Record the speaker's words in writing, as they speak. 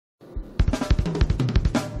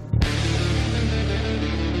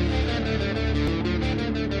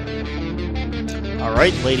All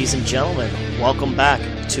right, ladies and gentlemen, welcome back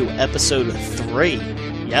to episode 3.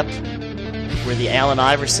 Yep, we're the Allen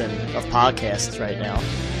Iverson of podcasts right now.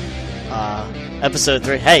 Episode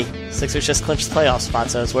 3. Hey, Sixers just clinched the playoff spot,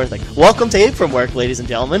 so it's worth it. Welcome to Apron Work, ladies and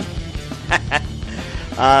gentlemen.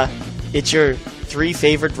 It's your 3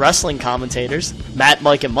 favorite wrestling commentators, Matt,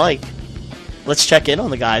 Mike, and Mike. Let's check in on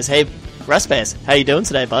the guys. Hey, Respace, how you doing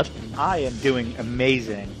today, bud? I am doing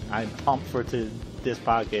amazing. I'm pumped for this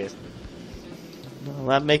podcast. Well,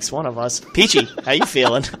 that makes one of us. Peachy, how you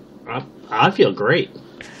feeling? I feel great.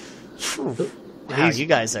 Wow, you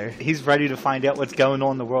guys are... He's ready to find out what's going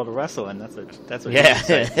on in the world of wrestling. That's what yeah, he's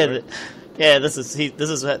excited for. yeah. This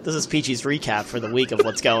is Peachy's recap for the week of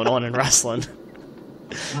what's going on in wrestling.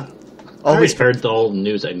 I always heard the old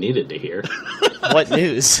news I needed to hear. What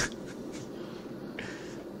news?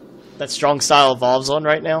 That Strong Style Evolves on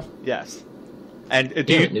right now? Yes. And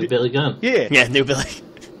new Billy Gunn. Yeah, new Billy.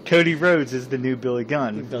 Cody Rhodes is the new Billy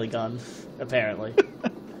Gunn. New Billy Gunn, apparently.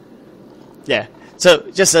 Yeah.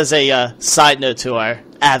 So, just as a side note to our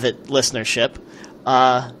avid listenership,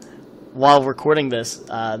 while recording this,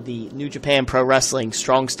 the New Japan Pro Wrestling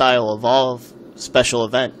Strong Style Evolve special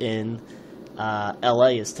event in LA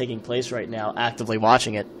is taking place right now, actively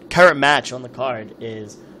watching it. Current match on the card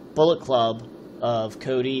is Bullet Club of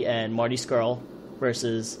Cody and Marty Scurll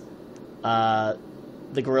versus the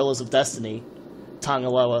Gorillas of Destiny,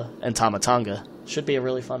 Tangaloa and Tama Tonga. Should be a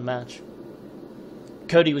really fun match.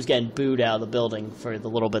 Cody was getting booed out of the building for the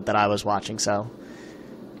little bit that I was watching, so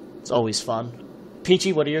it's always fun.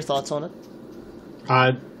 Peachy, what are your thoughts on it?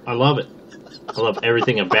 I love it. I love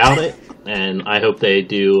everything about it, and I hope they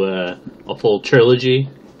do a full trilogy.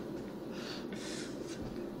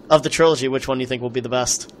 Of the trilogy, which one do you think will be the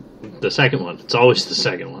best? The second one. It's always the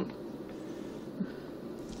second one.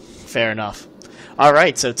 Fair enough. All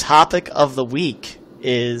right, so topic of the week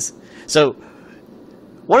is... So,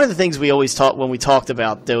 one of the things we always talked when we talked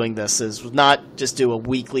about doing this is not just do a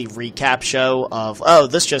weekly recap show of, oh,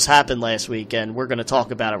 this just happened last week, and we're going to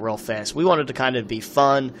talk about it real fast. We wanted to kind of be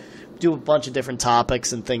fun, do a bunch of different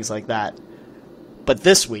topics and things like that. But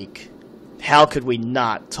this week, how could we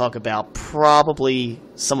not talk about probably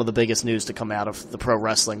some of the biggest news to come out of the pro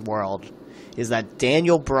wrestling world is that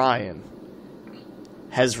Daniel Bryan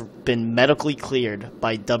has been medically cleared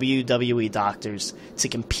by WWE doctors to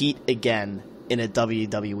compete again in a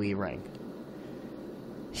WWE ring.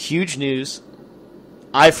 Huge news.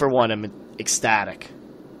 I, for one, am ecstatic.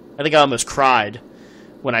 I think I almost cried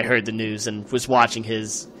when I heard the news and was watching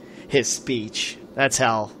his speech. That's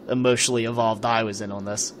how emotionally involved I was in on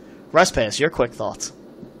this. Respace, your quick thoughts.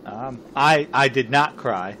 I did not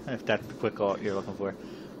cry, if that's the quick thought you're looking for.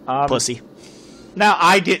 Pussy. Now,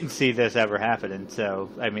 I didn't see this ever happening, so,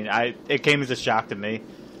 I mean, it came as a shock to me.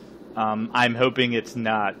 I'm hoping it's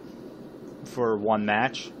not for one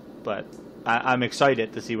match, but I'm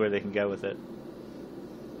excited to see where they can go with it.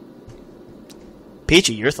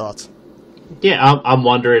 Peachy, your thoughts? Yeah, I'm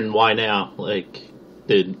wondering why now. Like,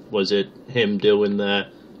 was it him doing the,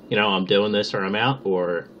 I'm doing this or I'm out,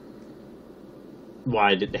 or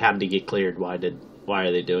how did he get cleared? Why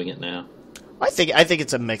are they doing it now? I think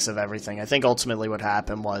it's a mix of everything. I think ultimately what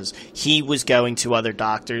happened was he was going to other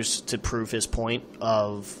doctors to prove his point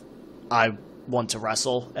of I want to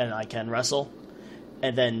wrestle and I can wrestle,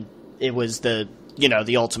 and then it was the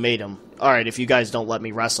ultimatum. All right, if you guys don't let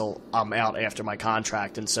me wrestle, I'm out after my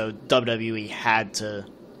contract, and so WWE had to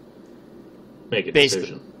make a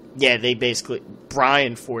decision. Yeah,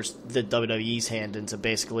 Bryan forced the WWE's hand into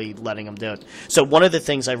basically letting him do it. So one of the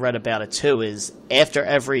things I read about it, too, is after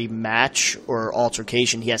every match or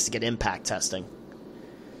altercation, he has to get impact testing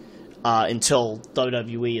until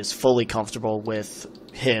WWE is fully comfortable with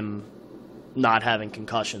him not having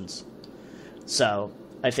concussions. So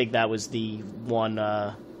I think that was the one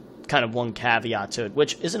caveat to it,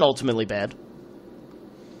 which isn't ultimately bad.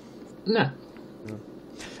 No.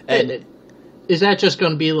 And is that just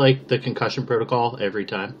going to be like the concussion protocol every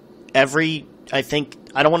time? I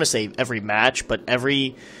don't want to say every match, but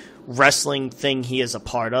every wrestling thing he is a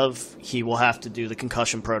part of, he will have to do the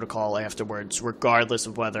concussion protocol afterwards, regardless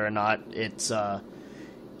of whether or not it's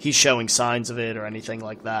he's showing signs of it or anything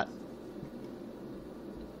like that.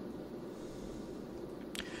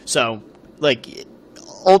 So, like,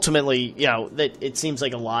 ultimately, it seems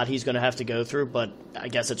like a lot he's going to have to go through, but I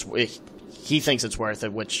guess he thinks it's worth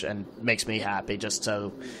it, and makes me happy. Just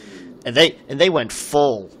so, and they went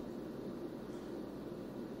full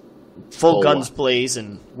guns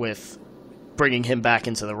blazing with bringing him back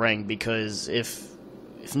into the ring, because if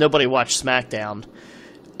nobody watched SmackDown,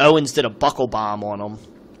 Owens did a buckle bomb on him.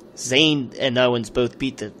 Zayn and Owens both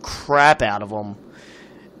beat the crap out of him.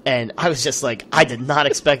 And I was just like, I did not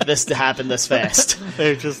expect this to happen this fast.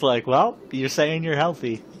 They're just like, well, you're saying you're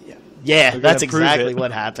healthy. Yeah, that's exactly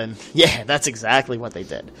what happened. Yeah, that's exactly what they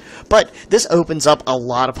did. But this opens up a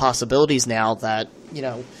lot of possibilities now that,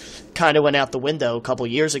 kind of went out the window a couple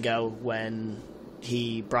years ago when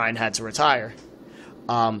Bryan had to retire.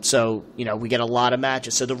 So, we get a lot of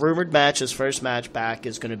matches. So the rumored match, his first match back,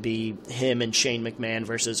 is going to be him and Shane McMahon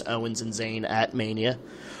versus Owens and Zayn at Mania,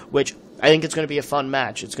 which I think it's going to be a fun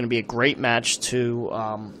match. It's going to be a great match to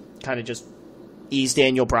kind of just ease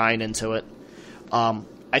Daniel Bryan into it.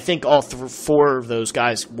 I think all four of those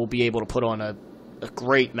guys will be able to put on a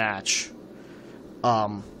great match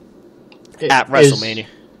at WrestleMania.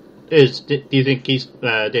 Do you think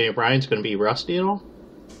Daniel Bryan's going to be rusty at all?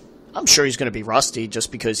 I'm sure he's going to be rusty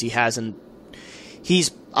just because he's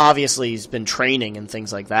been training and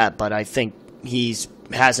things like that, but I think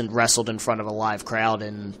hasn't wrestled in front of a live crowd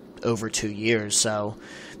in over 2 years. So,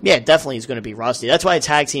 yeah, definitely he's going to be rusty. That's why a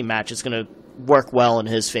tag team match is going to work well in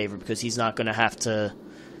his favor because he's not going to have to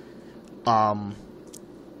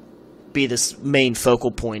be this main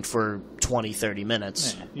focal point for 20, 30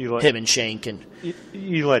 minutes. Yeah, him and Shane can...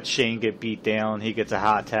 You let Shane get beat down, he gets a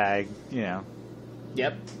hot tag, Yep.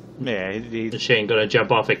 Yeah. Is Shane going to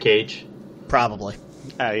jump off a cage? Probably.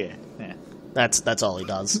 Oh, yeah. That's all he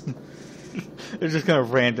does. They're just going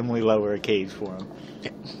to randomly lower a cage for him.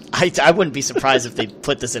 I wouldn't be surprised if they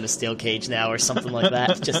put this in a steel cage now or something like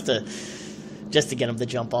that, just to get him to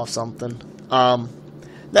jump off something.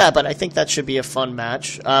 But I think that should be a fun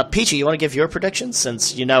match. Peachy, you want to give your predictions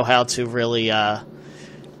since you know how to really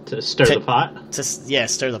to stir the pot?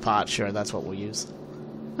 Stir the pot. Sure, that's what we'll use.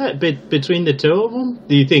 Between the two of them,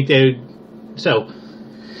 do you think they would... So,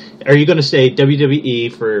 are you going to say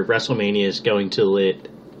WWE for WrestleMania is going to let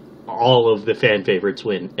all of the fan favorites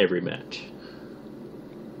win every match?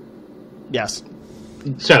 Yes.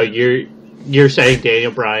 So, you're saying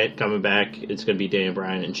Daniel Bryan coming back, it's going to be Daniel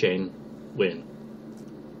Bryan and Shane win?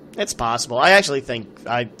 It's possible. I actually think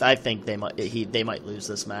I think they might lose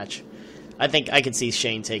this match. I think I could see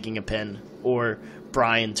Shane taking a pin or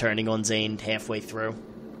Bryan turning on Zayn halfway through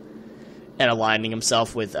and aligning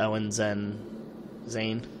himself with Owens and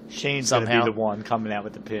Zayn. Shane's going to be the one coming out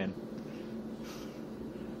with the pin.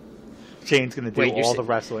 Shane's going to do all the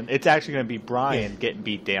wrestling. It's actually going to be Bryan getting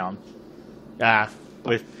beat down.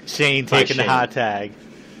 With Shane taking the hot tag,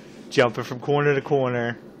 jumping from corner to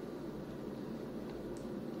corner,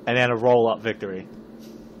 and then a roll-up victory.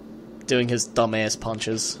 Doing his dumbass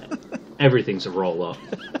punches. Everything's a roll-up.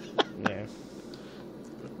 Yeah.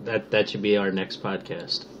 That should be our next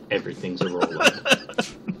podcast. Everything's a roll-up.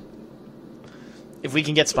 If we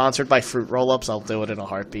can get sponsored by Fruit Roll-Ups, I'll do it in a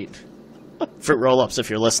heartbeat. Fruit Roll-Ups, if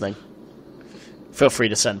you're listening, feel free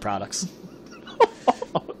to send products.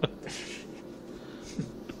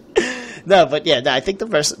 I think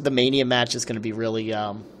the Mania match is going to be really.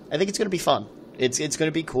 I think it's going to be fun. It's going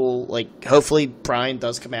to be cool. Like, hopefully Bryan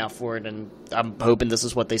does come out for it, and I'm hoping this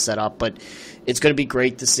is what they set up. But it's going to be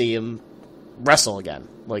great to see him wrestle again.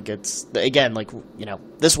 Like, this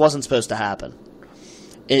wasn't supposed to happen,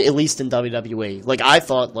 at least in WWE. Like, I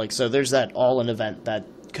thought, so there's that All-In event that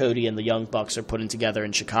Cody and the Young Bucks are putting together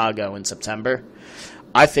in Chicago in September.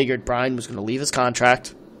 I figured Bryan was going to leave his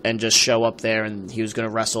contract and just show up there, and he was going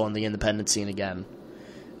to wrestle on the independent scene again.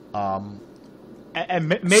 And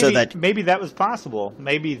maybe that was possible.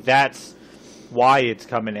 Maybe that's why it's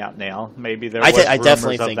coming out now. Maybe there was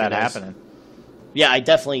rumors of that happening. Yeah, I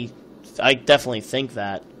definitely think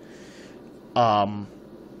that.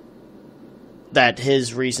 That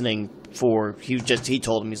his reasoning for he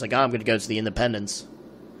told him he's like, I'm going to go to the independents.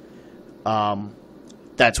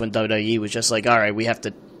 That's when WWE was just like, all right, we have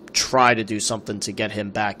to try to do something to get him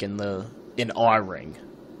back in our ring.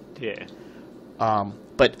 Yeah.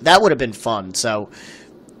 But that would have been fun. So,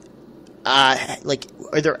 are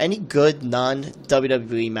there any good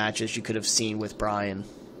non-WWE matches you could have seen with Bryan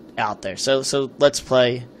out there? So let's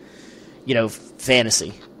play,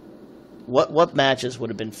 fantasy. What matches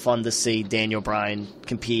would have been fun to see Daniel Bryan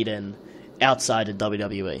compete in outside of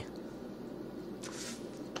WWE?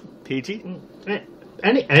 PG?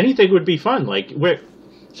 Anything would be fun.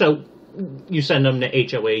 So you send them to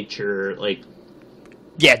HOH or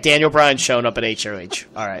Yeah, Daniel Bryan showing up at HOH.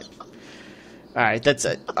 All right, that's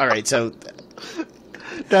it. All right, so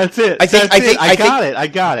that's it. I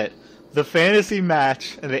got it. The fantasy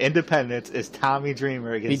match in the Independence is Tommy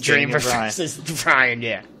Dreamer against Daniel Bryan. Versus Bryan.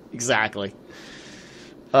 Yeah, exactly.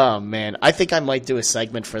 Oh man, I think I might do a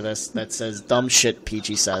segment for this that says "dumb shit"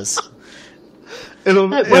 Peachy says.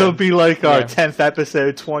 It'll be like our 10th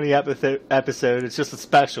episode, 20th episode. It's just a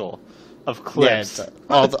special of clips. Yeah,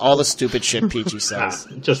 all the stupid shit Peachy says.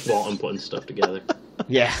 Just Walton putting stuff together.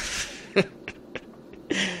 Yeah.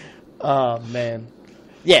 Oh man.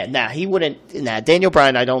 Yeah, he wouldn't. Daniel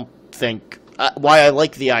Bryan, I don't think. Why I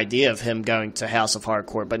like the idea of him going to House of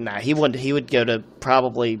Hardcore, but he wouldn't. He would go to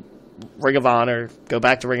probably Ring of Honor, go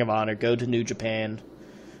back to Ring of Honor, go to New Japan,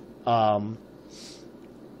 do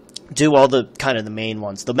all the kind of the main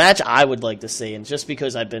ones. The match I would like to see, and just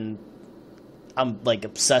because I'm like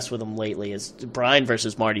obsessed with him lately, is Bryan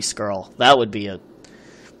versus Marty Scurll. That would be a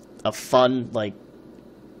fun, like,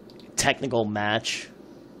 technical match.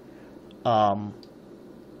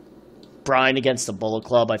 Bryan against the Bullet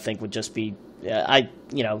Club, I think, would just be a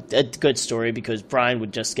good story, because Bryan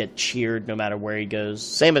would just get cheered no matter where he goes.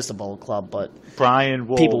 Same as the Bullet Club, but Bryan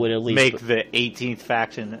will people would at least make the 18th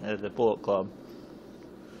faction of the Bullet Club.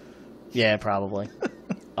 Yeah, probably.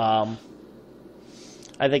 I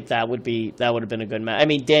think that would have been a good match. I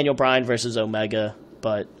mean, Daniel Bryan versus Omega,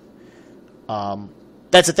 but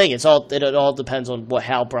that's the thing. It all depends on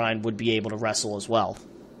how Bryan would be able to wrestle as well.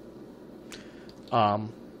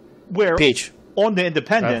 Where Peach on the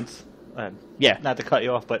independents, not to cut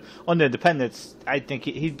you off, but on the independents, I think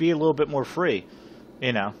he'd be a little bit more free.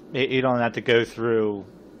 You know, you don't have to go through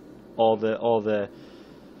all the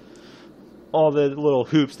little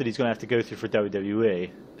hoops that he's going to have to go through for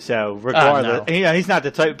WWE. So regardless, he's not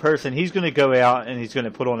the type of person. He's going to go out and he's going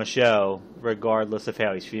to put on a show regardless of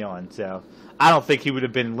how he's feeling. So I don't think he would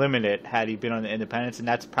have been limited had he been on the independents, and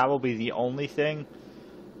that's probably the only thing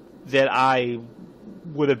that I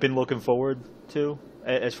would have been looking forward to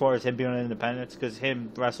as far as him being on independence, because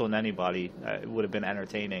him wrestling anybody would have been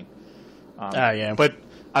entertaining. But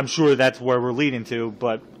I'm sure that's where we're leading to.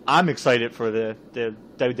 But I'm excited for the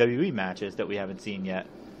WWE matches that we haven't seen yet.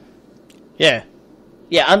 Yeah.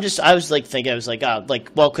 I was thinking,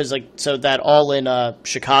 because so that All In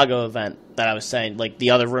Chicago event that I was saying, like, the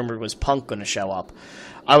other rumor was Punk going to show up.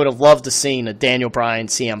 I would have loved to seen a Daniel Bryan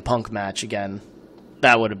CM Punk match again.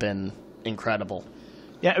 That would have been incredible.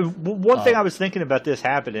 Yeah, one thing I was thinking about this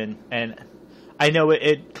happening, and I know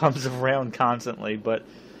it comes around constantly, but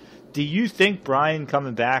do you think Bryan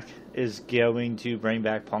coming back is going to bring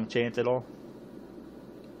back Punk chants at all?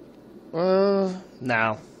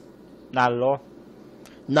 No. Not at all?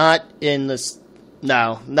 Not in this...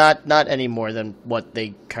 No, not any more than what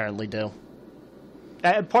they currently do.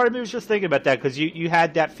 And part of me was just thinking about that, because you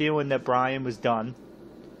had that feeling that Bryan was done,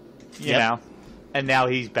 you know, and now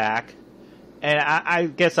he's back. And I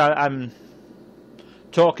guess I'm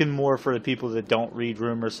talking more for the people that don't read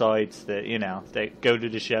rumor sites, that, you know, that go to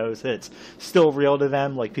the shows, that it's still real to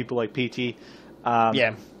them, like people like PT.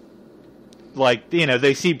 Like, you know,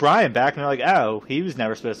 they see Bryan back and they're like, oh, he was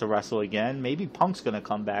never supposed to wrestle again. Maybe Punk's going to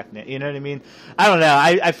come back. You know what I mean? I don't know.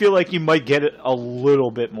 I feel like you might get it a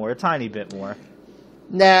little bit more, a tiny bit more.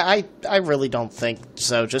 Nah, I really don't think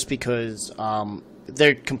so, just because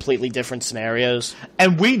they're completely different scenarios.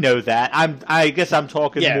 And we know that. I guess I'm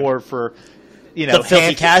talking more for, you know, the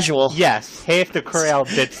filthy casual. Yes, half the crowd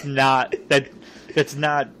that's not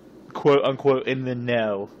quote unquote in the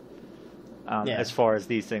know as far as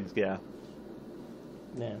these things go.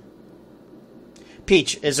 Yeah.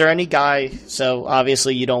 Peach, is there any guy? So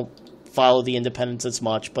obviously you don't follow the independents as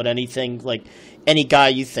much, but anything, like any guy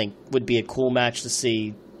you think would be a cool match to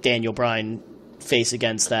see Daniel Bryan face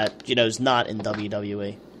against that, you know, is not in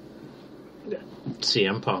WWE?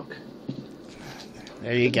 CM Punk.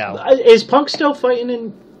 There you go. Is Punk still fighting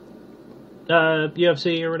in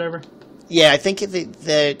UFC or whatever? Yeah, I think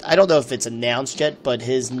I don't know if it's announced yet, but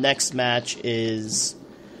his next match is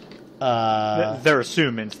they're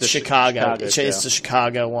assuming it's the Chicago. It's the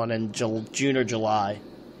Chicago one in June or July.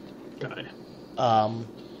 Got it.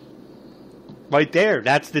 Right there,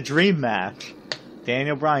 that's the dream match.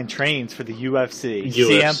 Daniel Bryan trains for the UFC.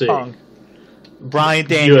 CM Punk, Bryan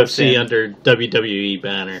Danielson. UFC under WWE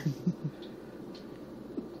banner.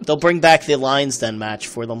 They'll bring back the Lions Den match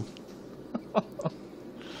for them.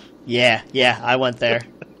 Yeah, I went there.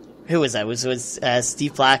 Who was that? Was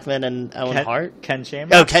Steve Blackman and Owen Hart? Ken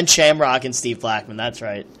Shamrock? Oh, Ken Shamrock and Steve Blackman, that's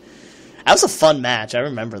right. That was a fun match, I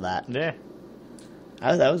remember that. Yeah.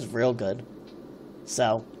 That was real good.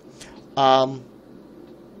 So, alright,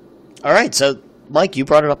 so Mike, you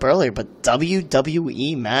brought it up earlier, but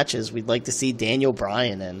WWE matches we'd like to see Daniel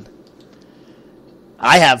Bryan in.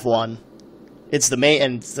 I have one. It's the main,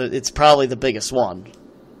 and it's probably the biggest one.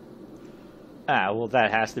 Well,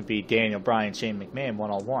 that has to be Daniel Bryan, Shane McMahon,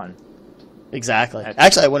 1-on-1. Exactly.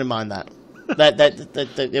 Actually, I wouldn't mind that.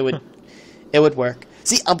 That it would work.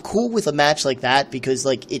 See, I'm cool with a match like that because,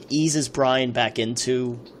 like, it eases Bryan back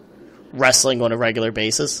into wrestling on a regular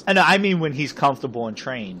basis. And I mean when he's comfortable and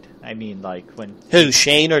trained. I mean, like, when... Who,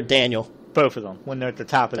 Shane or Daniel? Both of them. When they're at the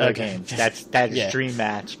top of their game. That's Yeah. dream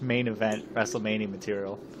match, main event, WrestleMania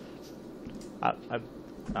material. All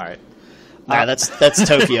right. Nah, that's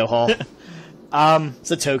Tokyo Hall. It's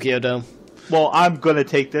the Tokyo Dome. Well, I'm going to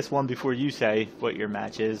take this one before you say what your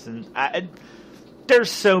match is. And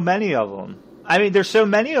there's so many of them. I mean, there's so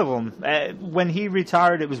many of them. When he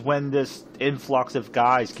retired, it was when this influx of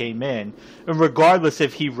guys came in. And regardless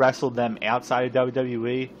if he wrestled them outside of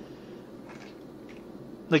WWE,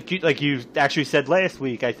 like you actually said last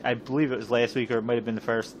week, I believe it was last week, or it might have been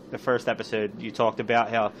the first episode, you talked about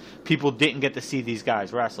how people didn't get to see these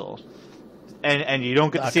guys wrestle. And you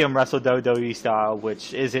don't get to see them wrestle WWE style,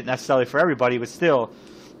 which isn't necessarily for everybody, but still,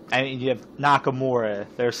 I mean, you have Nakamura,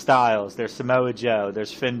 there's Styles, there's Samoa Joe,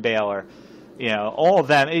 there's Finn Balor, you know, all of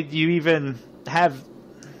them. You even have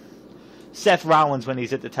Seth Rollins when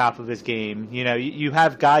he's at the top of his game. You know, you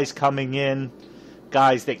have guys coming in,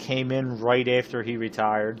 guys that came in right after he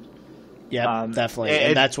retired. Yeah, definitely.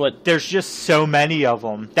 And that's what... There's just so many of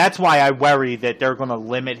them. That's why I worry that they're going to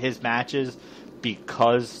limit his matches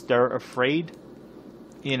because they're afraid,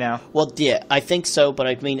 you know? Well, yeah, I think so, but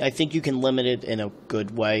I mean, I think you can limit it in a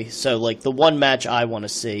good way. So, like, the one match I want to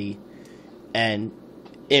see, and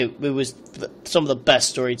it was some of the best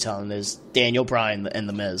storytelling, is Daniel Bryan and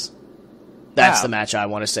The Miz. That's the match I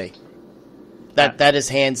want to see. That is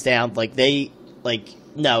hands down, like,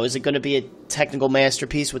 no, is it going to be a technical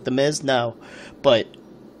masterpiece with The Miz? No. But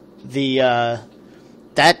the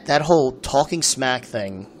that whole talking smack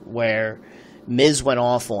thing where Miz went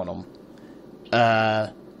off on him,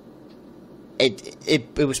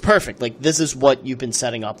 it was perfect. Like, this is what you've been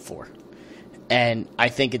setting up for. And I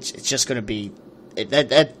think it's just going to be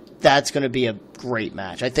that's going to be a great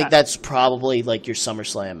match. I think that's probably like your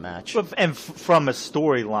SummerSlam match. And from a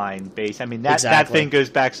storyline base, I mean, that thing goes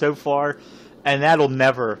back so far. And that'll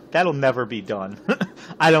never be done.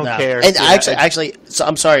 I don't care. And actually, so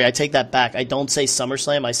I'm sorry, I take that back. I don't say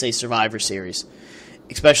SummerSlam, I say Survivor Series.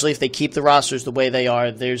 Especially if they keep the rosters the way they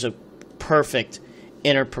are, there's a perfect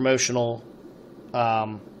interpromotional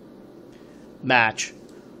match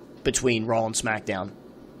between Raw and SmackDown.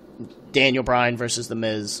 Daniel Bryan versus The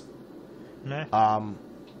Miz. Nah.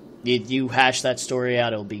 You hash that story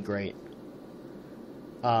out, it'll be great.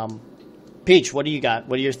 Peach, what do you got?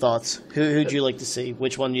 What are your thoughts? Who'd you like to see?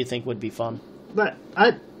 Which one do you think would be fun? But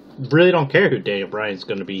I really don't care who Daniel Bryan's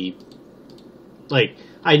going to be. Like,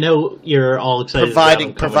 I know you're all excited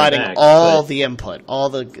providing back, all the input, all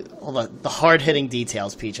the hard hitting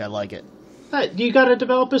details. Peach, I like it. But you got to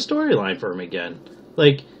develop a storyline for him again.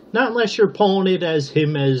 Like, not unless you're pulling it as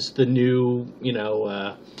him as the new, you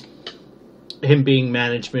know, him being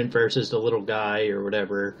management versus the little guy or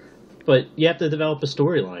whatever. But you have to develop a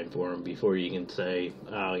storyline for him before you can say,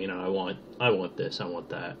 "Oh, you know, I want this, I want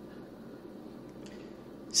that."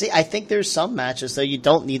 See, I think there's some matches though you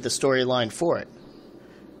don't need the storyline for it.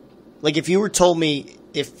 Like if you were told me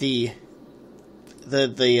if the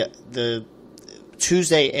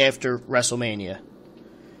Tuesday after WrestleMania,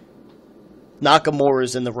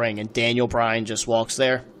 Nakamura's in the ring and Daniel Bryan just walks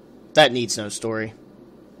there, that needs no story.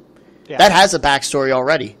 Yeah. That has a backstory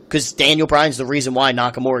already, because Daniel Bryan's the reason why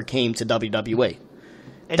Nakamura came to WWE.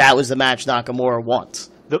 And that was the match Nakamura wants.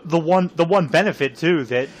 The one benefit too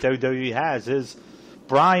that WWE has is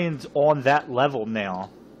Bryan's on that level now.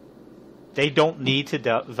 They don't need to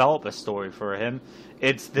develop a story for him.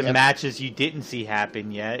 It's the matches you didn't see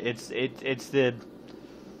happen yet. It's the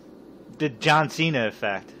John Cena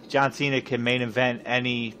effect. John Cena can main event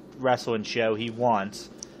any wrestling show he wants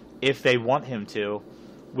if they want him to,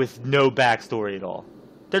 with no backstory at all.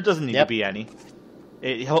 There doesn't need to be any.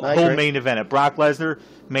 He'll main event it. Brock Lesnar,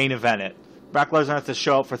 main event it. Brock Lesnar has to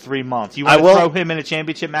show up for 3 months. You want to throw him in a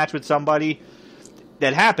championship match with somebody?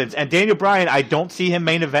 That happens. And Daniel Bryan, I don't see him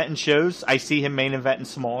main event in shows. I see him main event in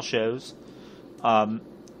small shows.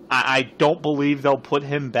 I don't believe they'll put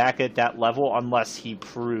him back at that level unless he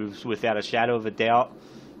proves without a shadow of a doubt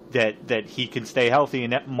that he can stay healthy,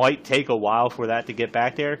 and that might take a while for that to get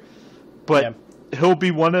back there. But he'll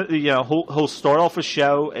be one of he'll start off a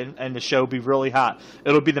show and the show be really hot.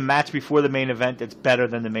 It'll be the match before the main event that's better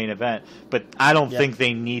than the main event. But I don't think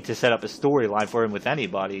they need to set up a storyline for him with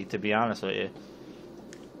anybody, to be honest with you.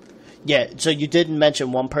 Yeah, so you didn't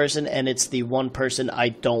mention one person, and it's the one person I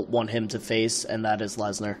don't want him to face, and that is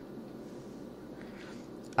Lesnar.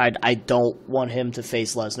 I don't want him to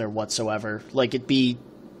face Lesnar whatsoever. Like, it'd be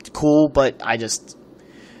cool, but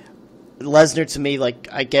Lesnar to me, like,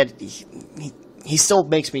 I get he still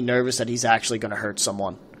makes me nervous that he's actually going to hurt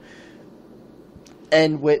someone.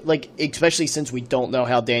 And with especially since we don't know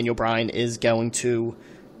how Daniel Bryan is going to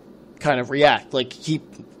kind of react. Like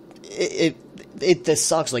this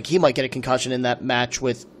sucks. Like he might get a concussion in that match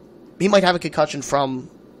he might have a concussion from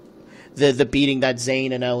the beating that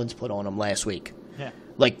Zayn and Owens put on him last week. Yeah.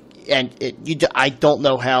 I don't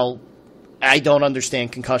know how. I don't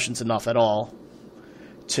understand concussions enough at all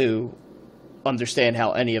to understand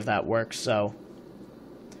how any of that works. So,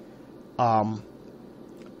 I'm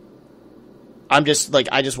just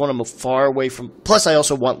I just want him far away from. Plus, I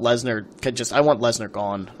also want Lesnar. I want Lesnar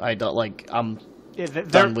gone. I don't I'm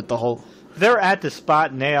done with the whole. They're at the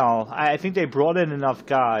spot now. I think they brought in enough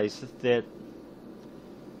guys that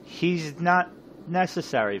he's not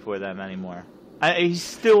necessary for them anymore. He's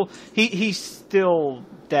still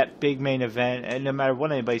that big main event, and no matter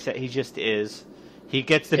what anybody said, he just is. He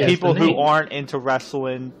gets the people who aren't into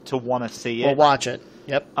wrestling to want to see it. We'll watch it.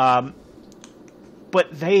 Yep.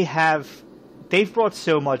 But they've brought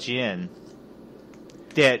so much in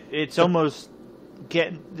that it's almost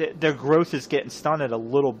their growth is getting stunted a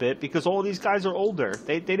little bit because all these guys are older.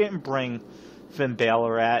 They didn't bring Finn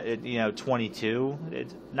Balor at 22.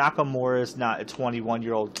 Nakamura's not a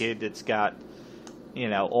 21-year-old kid that's got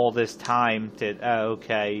all this time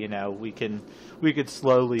to we could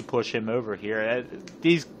slowly push him over here.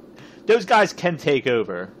 Those guys can take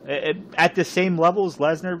over at the same level as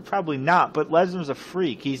Lesnar. Probably not, but Lesnar's a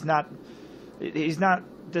freak. He's not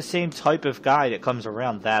the same type of guy that comes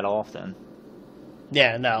around that often.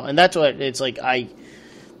 Yeah, no, and that's what it's like.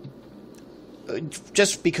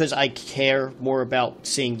 Just because I care more about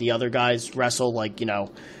seeing the other guys wrestle, I don't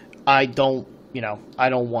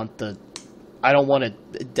want a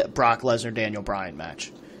Brock Lesnar Daniel Bryan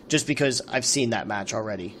match, just because I've seen that match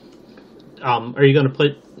already. Are you going to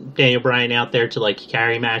put Daniel Bryan out there to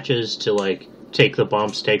carry matches, to take the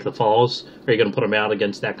bumps, take the falls? Are you going to put him out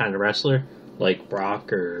against that kind of wrestler like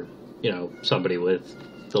Brock, or somebody with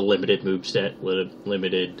the limited moveset,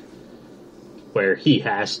 limited where he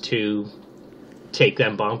has to take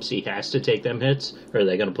them bumps, he has to take them hits? Or are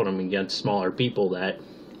they going to put him against smaller people that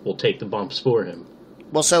will take the bumps for him?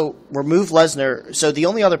 Well, so remove Lesnar. So the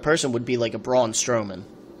only other person would be a Braun Strowman.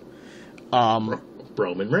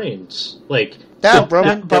 Roman Reigns. But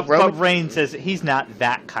Reigns says he's not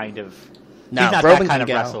that kind of. No, he's not Roman that kind of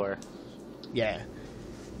go. wrestler. Yeah,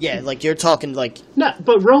 you're talking No,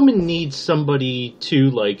 but Roman needs somebody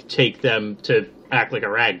to take them to act like a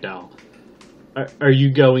rag doll. Are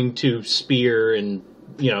you going to spear and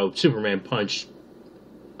Superman punch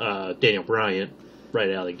Daniel Bryan right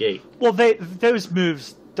out of the gate? Well, those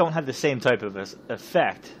moves don't have the same type of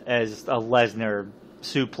effect as a Lesnar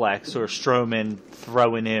suplex or Strowman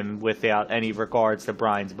throwing him without any regards to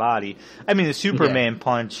Bryan's body. I mean, the Superman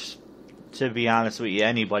punch, to be honest with you,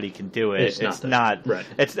 anybody can do it. It's not right.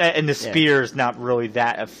 And the spear is not really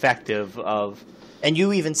that effective of. And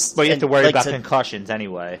you even. But you have to worry about concussions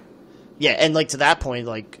anyway. Yeah, and to that point,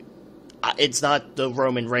 it's not the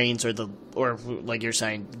Roman Reigns or like you're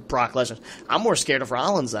saying, Brock Lesnar. I'm more scared of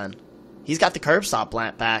Rollins then. He's got the curb stop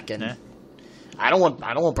back, and I don't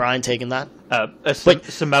want Bryan taking that.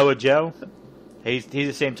 Samoa Joe, he's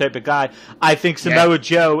the same type of guy. I think Samoa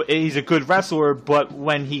Joe, he's a good wrestler, but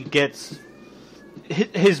when he gets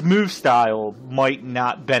his move style might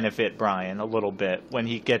not benefit Bryan a little bit when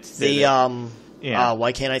he gets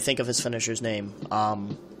why can't I think of his finisher's name?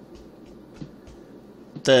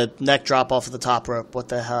 The neck drop off of the top rope. What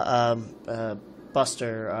the hell?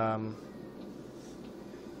 Buster.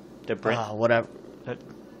 Whatever.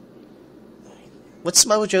 What's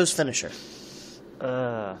Samoa Joe's finisher?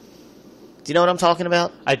 Do you know what I'm talking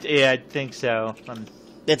about? I think so.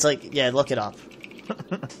 It's look it up.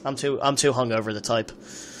 I'm too hungover to type.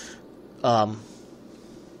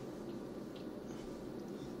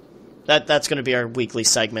 That's going to be our weekly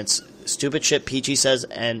segments. Stupid shit Peachy says,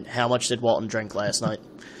 and how much did Walton drink last night?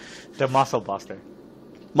 The Muscle Buster.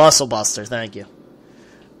 Muscle Buster, thank you.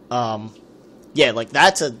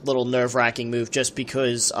 That's a little nerve-wracking move just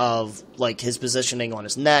because of his positioning on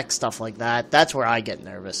his neck, stuff like that. That's where I get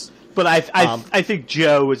nervous. But I think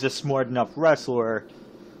Joe is a smart enough wrestler.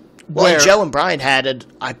 Well, Joe and Bryan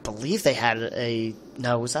I believe they had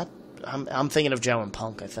was that? I'm thinking of Joe and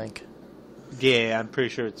Punk, I think. Yeah, I'm pretty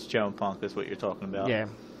sure it's Joe and Punk is what you're talking about. Yeah.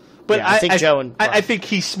 But I think Joe and Bryan. I think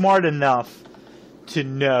he's smart enough to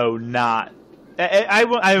know not. I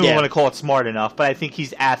don't want to call it smart enough, but I think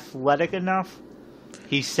he's athletic enough.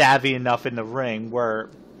 He's savvy enough in the ring where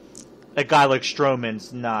a guy like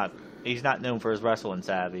Strowman's not. He's not known for his wrestling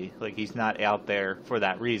savvy. He's not out there for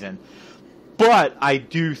that reason. But I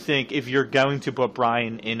do think if you're going to put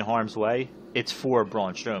Bryan in harm's way, it's for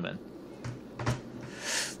Braun Strowman.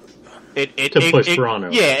 To push Braun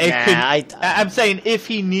over. Yeah, I'm saying if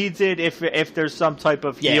he needs it, if there's some type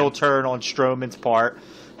of heel turn on Strowman's part,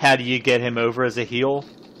 how do you get him over as a heel?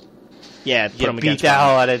 Yeah, you beat the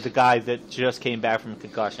hell out of the guy that just came back from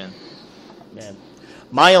concussion. Yeah.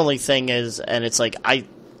 My only thing is, and it's like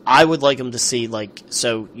I would like him to see, like,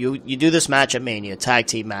 so you do this match at Mania, tag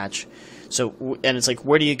team match. So, and it's like,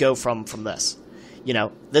 where do you go from this? You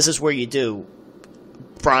know, this is where you do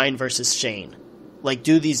Bryan versus Shane. Like,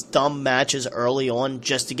 do these dumb matches early on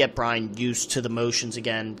just to get Bryan used to the motions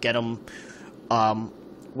again, get him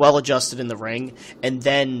well adjusted in the ring, and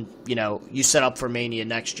then, you know, you set up for Mania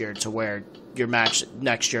next year to where your match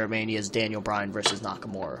next year at Mania is Daniel Bryan versus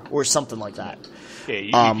Nakamura, or something like that.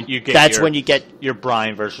 Yeah, you get when you get your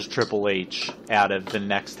Bryan versus Triple H out of the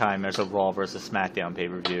next time there's a Raw versus SmackDown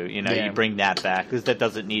pay-per-view. You know, you bring that back because that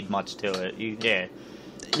doesn't need much to it.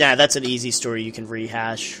 Yeah, that's an easy story you can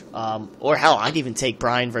rehash. Or hell, I'd even take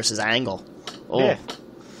Bryan versus Angle. Oh, yeah.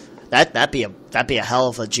 That'd be a hell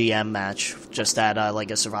of a GM match, just at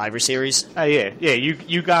like a Survivor Series.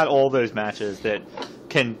 You got all those matches that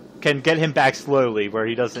can get him back slowly, where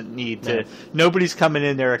he doesn't need to. Nobody's coming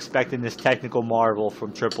in there expecting this technical marvel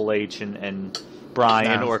from Triple H and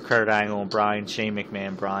Bryan or Kurt Angle and Bryan, Shane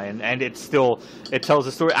McMahon, Bryan, and it tells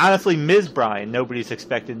a story. Honestly, Miz Bryan, nobody's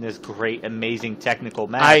expecting this great, amazing technical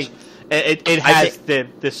match. The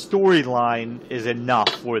storyline is enough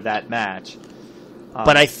for that match.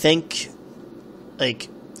 But I think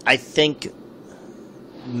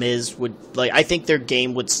Miz would I think their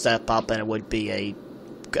game would step up and it would be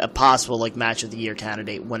a possible like match of the year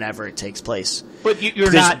candidate whenever it takes place. But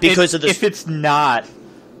if it's not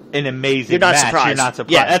an amazing match, surprised. You're not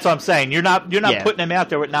surprised. Yeah. That's what I'm saying. You're not putting him out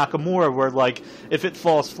there with Nakamura where like if it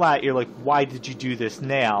falls flat, you're like, why did you do this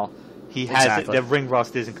now? He has the ring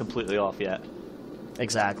rust isn't completely off yet.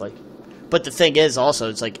 Exactly. But the thing is also,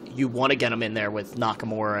 it's like you want to get him in there with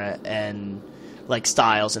Nakamura and like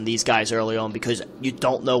Styles and these guys early on because you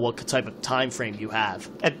don't know what type of time frame you have.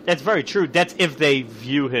 That's very true. That's if they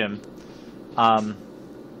view him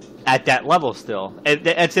at that level still.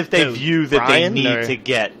 That's if they view that Bryan, they need to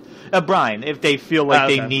get Bryan. If they feel like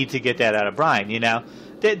they need to get that out of Bryan, you know,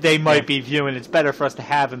 they might be viewing it's better for us to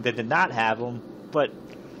have him than to not have him. But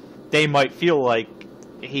they might feel like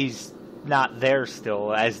he's not there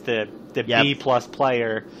still as the B+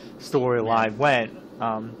 player storyline went.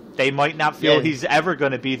 They might not feel he's ever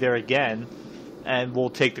going to be there again, and will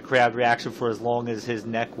take the crowd reaction for as long as his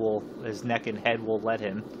neck and head will let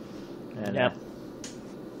him. And,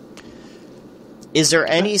 Is there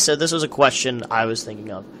any? So this was a question I was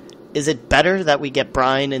thinking of. Is it better that we get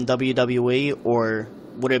Bryan in WWE, or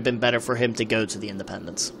would it have been better for him to go to the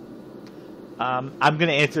independents? I'm going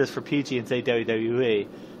to answer this for PG and say WWE,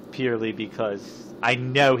 purely because I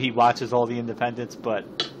know he watches all the independents,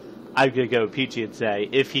 but I'm going to go Peachy and say,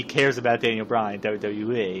 if he cares about Daniel Bryan,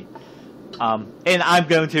 WWE. And I'm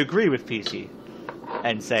going to agree with Peachy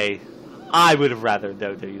and say, I would have rather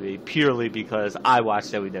WWE, purely because I watch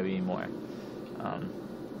WWE more.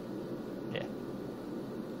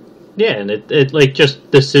 Yeah, and it like,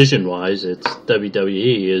 just decision-wise, it's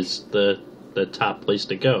WWE is the top place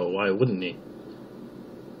to go. Why wouldn't he?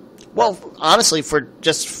 Well, honestly,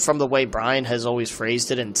 from the way Bryan has always phrased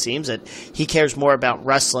it, and seems that he cares more about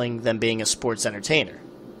wrestling than being a sports entertainer.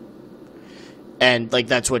 And like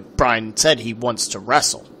that's what Bryan said, he wants to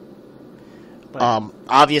wrestle.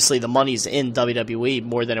 Obviously, the money's in WWE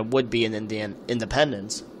more than it would be in the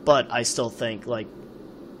independents, but I still think like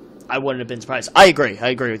I wouldn't have been surprised. I agree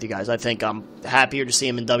with you guys. I think I'm happier to see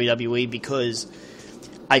him in WWE because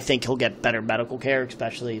I think he'll get better medical care,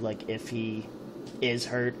 especially like if he is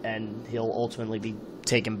hurt, and he'll ultimately be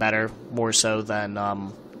taken better, more so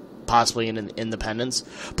than possibly in an independence.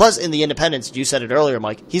 Plus, in the independence, you said it earlier,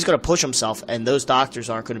 Mike, he's going to push himself, and those doctors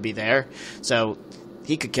aren't going to be there, so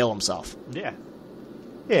he could kill himself. Yeah.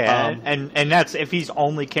 Yeah, and that's if he's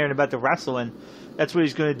only caring about the wrestling, that's what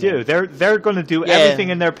he's going to do. Yeah. They're going to do everything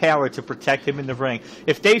in their power to protect him in the ring.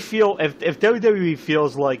 If they feel, if WWE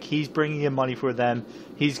feels like he's bringing in money for them,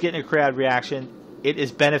 he's getting a crowd reaction, it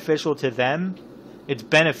is beneficial to them. It's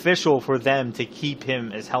beneficial for them to keep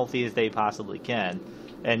him as healthy as they possibly can.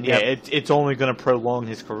 And it's only going to prolong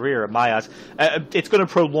his career in my eyes. It's going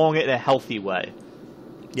to prolong it in a healthy way.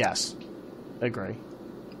 Yes, agree.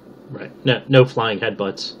 Right. No flying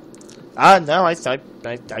headbutts. No, I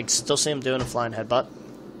still see him doing a flying headbutt.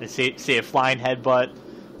 I see a flying headbutt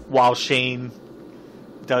while Shane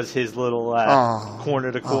does his little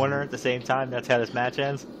corner to corner at the same time. That's how this match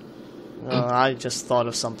ends. I just thought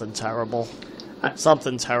of something terrible.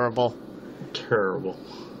 Something terrible. Terrible.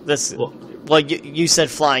 This well, you said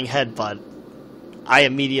flying headbutt. I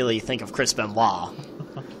immediately think of Chris Benoit.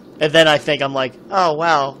 And then I'm like, oh,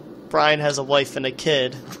 wow, Bryan has a wife and a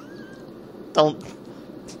kid.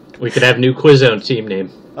 We could have a new Quizzone team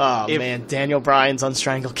name. Oh, man, Daniel Bryan's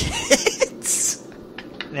Unstrangled Kids.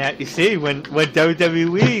 Now, you see, when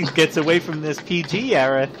WWE gets away from this PG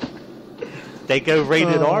era, they go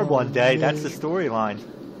rated R one day. Man. That's the storyline.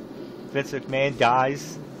 Vince McMahon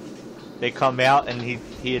dies. They come out, and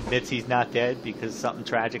he admits he's not dead because something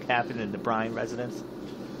tragic happened in the Bryan residence.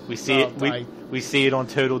 We see we see it on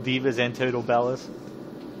Total Divas and Total Bellas.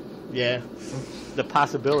 Yeah. The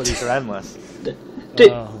possibilities are endless.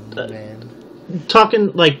 Man. Talking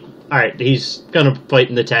all right, he's gonna fight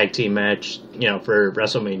in the tag team match, for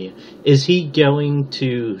WrestleMania. Is he going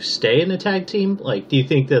to stay in the tag team? Do you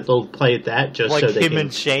think that they'll play at that just so they him can...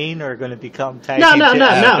 and Shane are going to become tag team?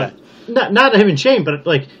 No. Not him and Shane, but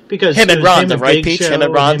because him and Ronda, right, Peach? Show, him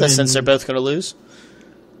and Ronda, since they're both going to lose.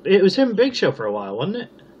 It was him and Big Show for a while, wasn't it?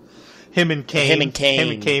 Him and Kane. Him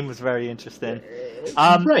and Kane was very interesting.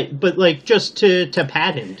 Right, but just to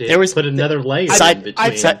pad him, there was put another layer in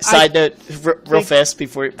between. Side note, real fast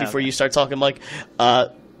before you start talking, Mike,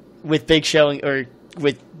 with Big Show or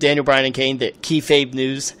with Daniel Bryan and Kane, the Kayfabe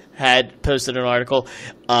News had posted an article.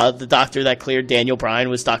 The doctor that cleared Daniel Bryan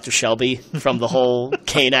was Dr. Shelby from the whole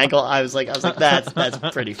Kane angle. I was like, that's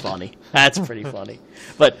pretty funny. That's pretty funny.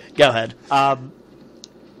 But go ahead.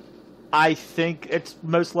 I think it's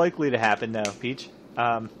most likely to happen, though, Peach.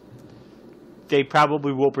 They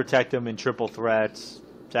probably will protect him in triple threats,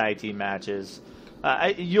 tag team matches.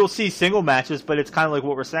 You'll see single matches, but it's kind of like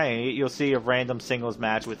what we're saying. You'll see a random singles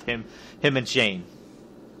match with him and Shane.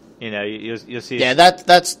 You'll see. Yeah,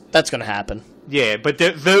 that's going to happen. Yeah, but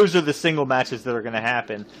those are the single matches that are going to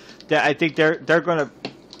happen. I think they're going to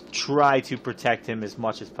try to protect him as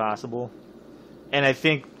much as possible. And I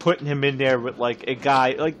think putting him in there with a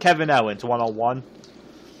guy like Kevin Owens 1-on-1,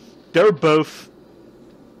 they're both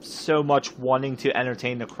so much wanting to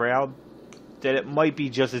entertain the crowd that it might be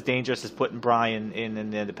just as dangerous as putting Bryan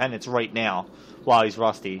in the independents right now while he's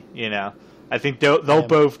rusty. I think they'll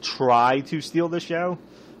both try to steal the show,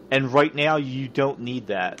 and right now you don't need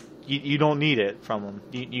that. You don't need it from him.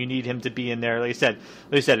 You need him to be in there, like I said,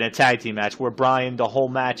 in a tag team match where Bryan, the whole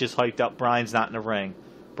match is hyped up. Bryan's not in the ring.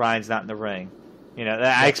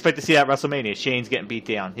 I expect to see that at WrestleMania. Shane's getting beat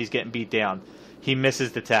down. He's getting beat down. He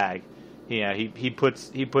misses the tag. He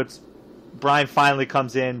puts. Bryan finally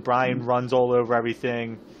comes in. Bryan runs all over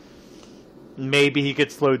everything. Maybe he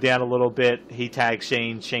gets slowed down a little bit. He tags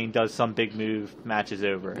Shane. Shane does some big move. Match is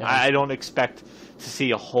over. Yeah. I don't expect to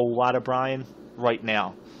see a whole lot of Bryan right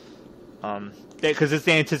now, because it's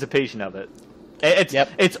the anticipation of it.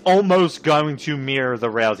 It's almost going to mirror the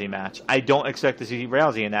Rousey match. I don't expect to see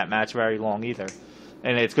Rousey in that match very long either,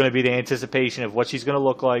 and it's going to be the anticipation of what she's going to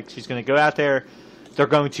look like. She's going to go out there. They're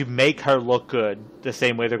going to make her look good the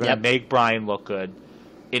same way they're going to make Bryan look good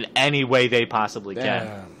in any way they possibly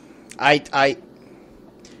can. I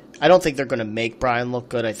don't think they're going to make Bryan look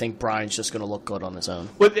good. I think Bryan's just going to look good on his own.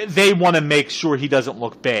 Well, they want to make sure he doesn't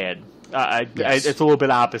look bad. It's a little bit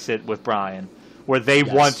opposite with Bryan, where they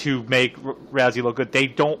want to make Rousey look good. They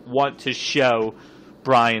don't want to show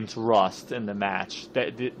Bryan's rust in the match.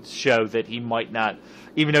 That show that he might not,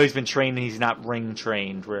 even though he's been trained, he's not ring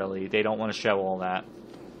trained really. They don't want to show all that.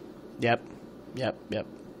 Yep.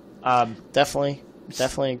 Definitely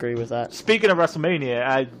agree with that. Speaking of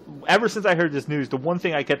WrestleMania, ever since I heard this news, the one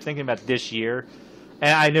thing I kept thinking about this year,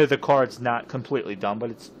 and I know the card's not completely done, but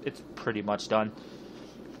it's pretty much done.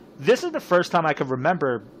 This is the first time I can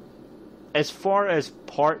remember, as far as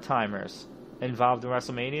part-timers involved in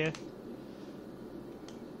WrestleMania,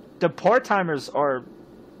 the part-timers are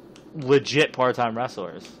legit part-time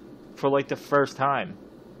wrestlers for the first time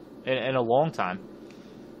in a long time.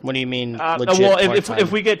 What do you mean legit part-time?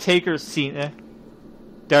 If we get Taker, Cena,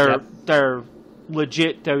 they're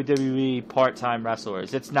legit WWE part-time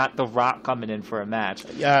wrestlers. It's not The Rock coming in for a match.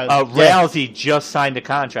 Rousey just signed a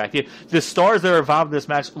contract. The stars that are involved in this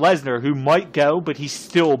match, Lesnar, who might go, but he's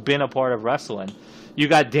still been a part of wrestling. You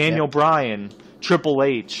got Daniel Bryan, Triple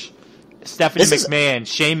H, Stephanie McMahon,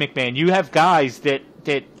 Shane McMahon. You have guys that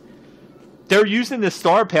they're using the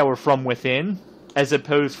star power from within as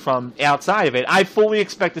opposed from outside of it. I fully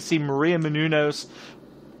expect to see Maria Menounos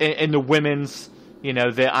in the women's,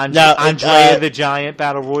 the Andrea the Giant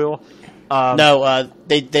Battle Royal.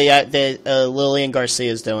 Lillian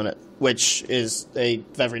Garcia's doing it, which is a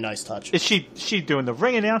very nice touch. Is she doing the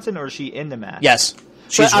ring announcing, or is she in the match? Yes,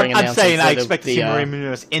 she's ring announcing. I'm saying I expect to see Maria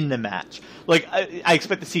Menounos in the match. I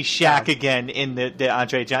expect to see Shaq again in the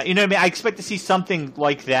Andre Giant. You know what I mean? I expect to see something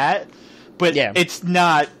like that, but it's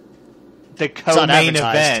not the co-main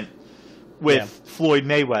event with Floyd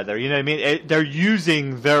Mayweather. You know what I mean? They're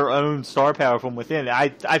using their own star power from within. I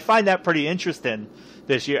find that pretty interesting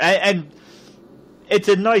this year. And it's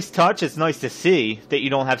a nice touch. It's nice to see that you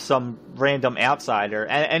don't have some random outsider.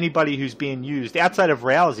 Anybody who's being used, outside of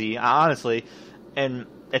Rousey, honestly, and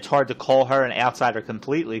it's hard to call her an outsider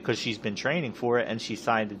completely because she's been training for it and she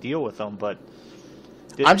signed a deal with them. But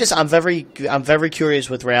I'm very curious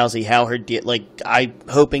with Rousey how her I'm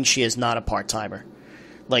hoping she is not a part-timer.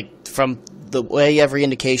 Like, from the way every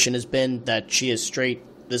indication has been that she is straight.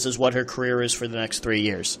 This is what her career is for the next 3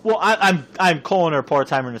 years. Well, I'm calling her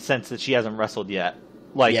part-timer in the sense that she hasn't wrestled yet.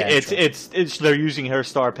 Like, it's they're using her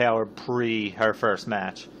star power pre her first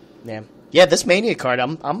match. Yeah. This Mania card,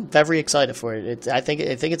 I'm very excited for it. I think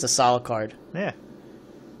it's a solid card. Yeah.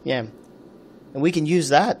 And we can use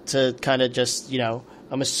that to kind of just,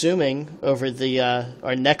 I'm assuming over the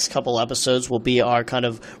our next couple episodes will be our kind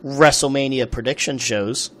of WrestleMania prediction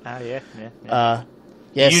shows. Yeah.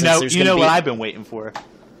 You know what I've been waiting for.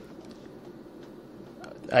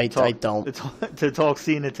 I don't to talk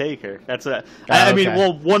Cena Taker. That's I mean,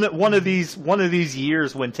 well, one of these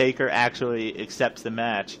years when Taker actually accepts the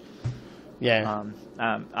match. Yeah.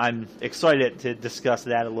 I'm excited to discuss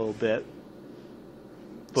that a little bit.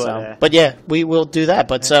 But yeah, we will do that.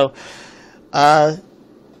 But kind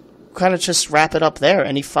of just wrap it up there.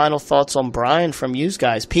 Any final thoughts on Bryan from you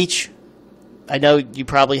guys? Peach, I know you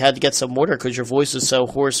probably had to get some water because your voice is so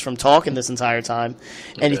hoarse from talking this entire time.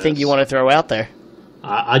 Anything you want to throw out there?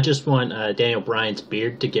 I just want Daniel Bryan's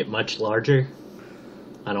beard to get much larger.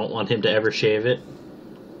 I don't want him to ever shave it.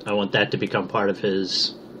 I want that to become part of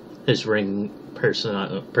his ring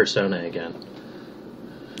persona again.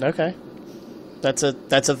 Okay, that's a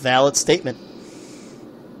valid statement.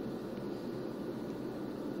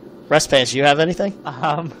 Restpants, you have anything?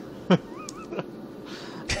 I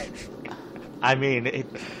mean,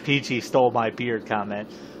 Peachy stole my beard comment.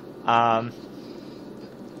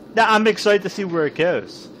 Now, I'm excited to see where it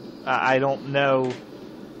goes. I don't know.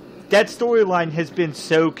 That storyline has been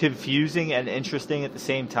so confusing and interesting at the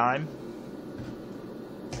same time.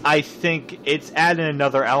 I think it's adding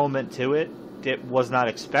another element to it that was not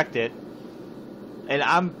expected. And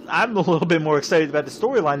I'm a little bit more excited about the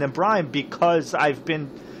storyline than Bryan because I've been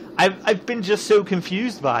just so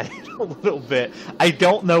confused by it a little bit. I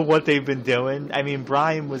don't know what they've been doing. I mean,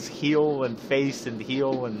 Bryan was heel and face and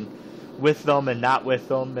heel and with them and not with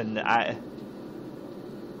them, and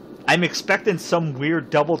I'm expecting some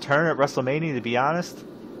weird double turn at WrestleMania, to be honest.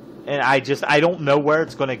 And I don't know where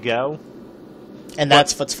it's going to go. And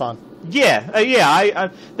that's what's fun.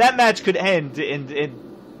 Yeah. That match could end in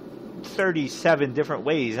 37 different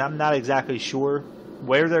ways. I'm not exactly sure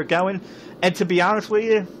where they're going. And to be honest with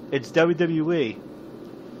you, it's WWE.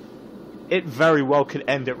 It very well could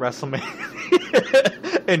end at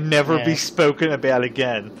WrestleMania and never be spoken about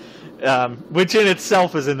again. Which in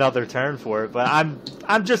itself is another turn for it. But I'm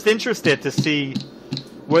just interested to see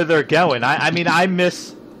where they're going. I mean, I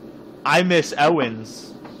miss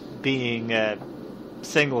Owens being a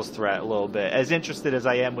singles threat a little bit. As interested as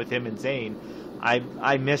I am with him and Zayn,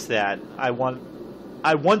 I miss that. I want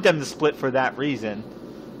them to split for that reason.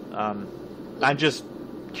 I'm just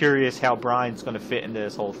curious how Bryan's going to fit into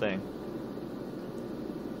this whole thing.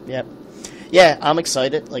 Yep. Yeah, I'm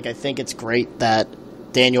excited. Like, I think it's great that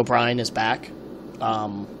Daniel Bryan is back. It's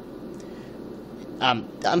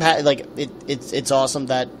awesome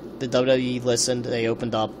that the WWE listened. They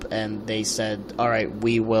opened up and they said, "All right,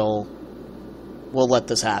 we'll let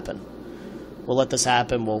this happen. We'll let this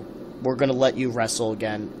happen. We're going to let you wrestle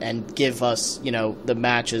again and give us, the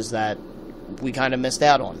matches that we kind of missed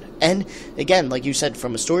out on." And again, like you said,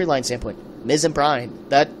 from a storyline standpoint, Miz and Bryan,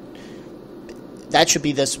 that should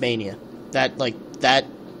be this Mania. That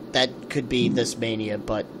could be this Mania,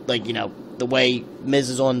 but the way Miz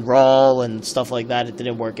is on Raw and stuff like that, it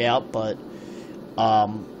didn't work out. But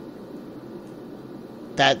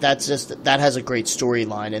that has a great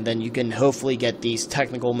storyline, and then you can hopefully get these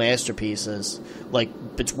technical masterpieces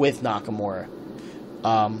with Nakamura,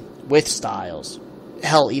 with Styles,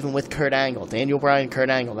 hell, even with Kurt Angle, Daniel Bryan, Kurt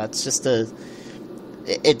Angle. That's just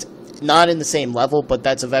it's not in the same level, but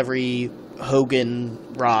that's of every Hogan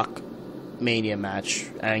Rock Mania match,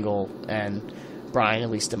 Angle and Bryan, at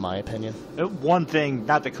least in my opinion. One thing,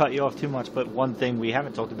 not to cut you off too much, but one thing we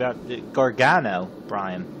haven't talked about, Gargano,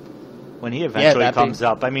 Bryan, when he eventually comes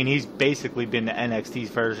up. I mean, he's basically been the NXT's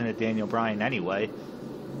version of Daniel Bryan anyway.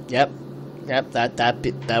 Yep.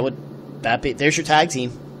 That would be there's your tag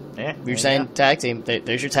team. Yeah, you're saying tag team.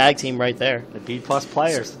 There's your tag team right there. The B+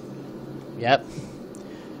 players. Yep.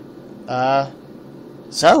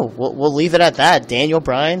 So, we'll leave it at that. Daniel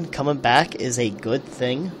Bryan coming back is a good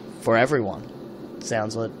thing for everyone.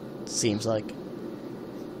 Seems like.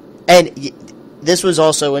 And this was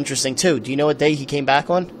also interesting, too. Do you know what day he came back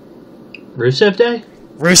on? Rusev Day?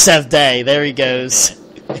 Rusev Day. There he goes.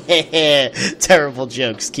 Terrible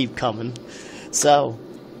jokes keep coming. So,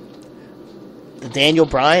 the Daniel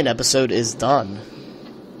Bryan episode is done.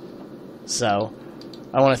 So,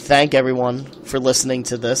 I want to thank everyone for listening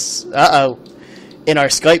to this. In our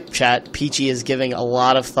Skype chat, Peachy is giving a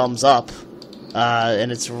lot of thumbs up.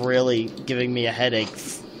 And it's really giving me a headache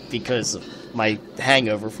because of my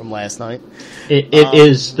hangover from last night. It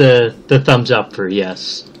is the thumbs up for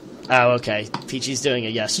yes. Oh, okay. Peachy's doing a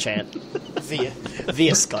yes chant via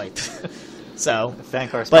Skype. So,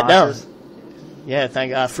 thank our sponsors. But no, yeah,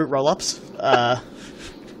 thank Fruit Roll-Ups,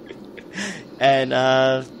 and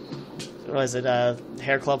what is it?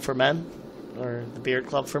 Hair Club for Men, or the Beard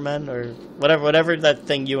Club for Men, or whatever that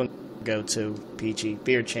thing you go to, Peachy,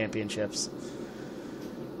 Beard Championships.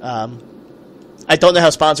 I don't know how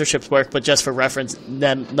sponsorships work, but just for reference,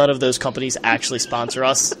 none of those companies actually sponsor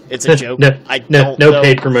us. It's a joke. No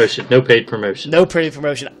paid promotion. No paid promotion. No paid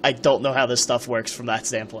promotion. I don't know how this stuff works from that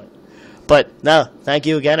standpoint. But no, thank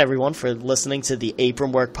you again, everyone, for listening to the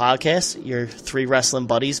Apron Work Podcast. Your three wrestling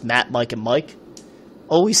buddies, Matt, Mike, and Mike,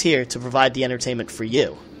 always here to provide the entertainment for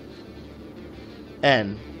you.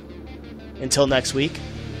 And until next week,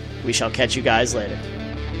 we shall catch you guys later.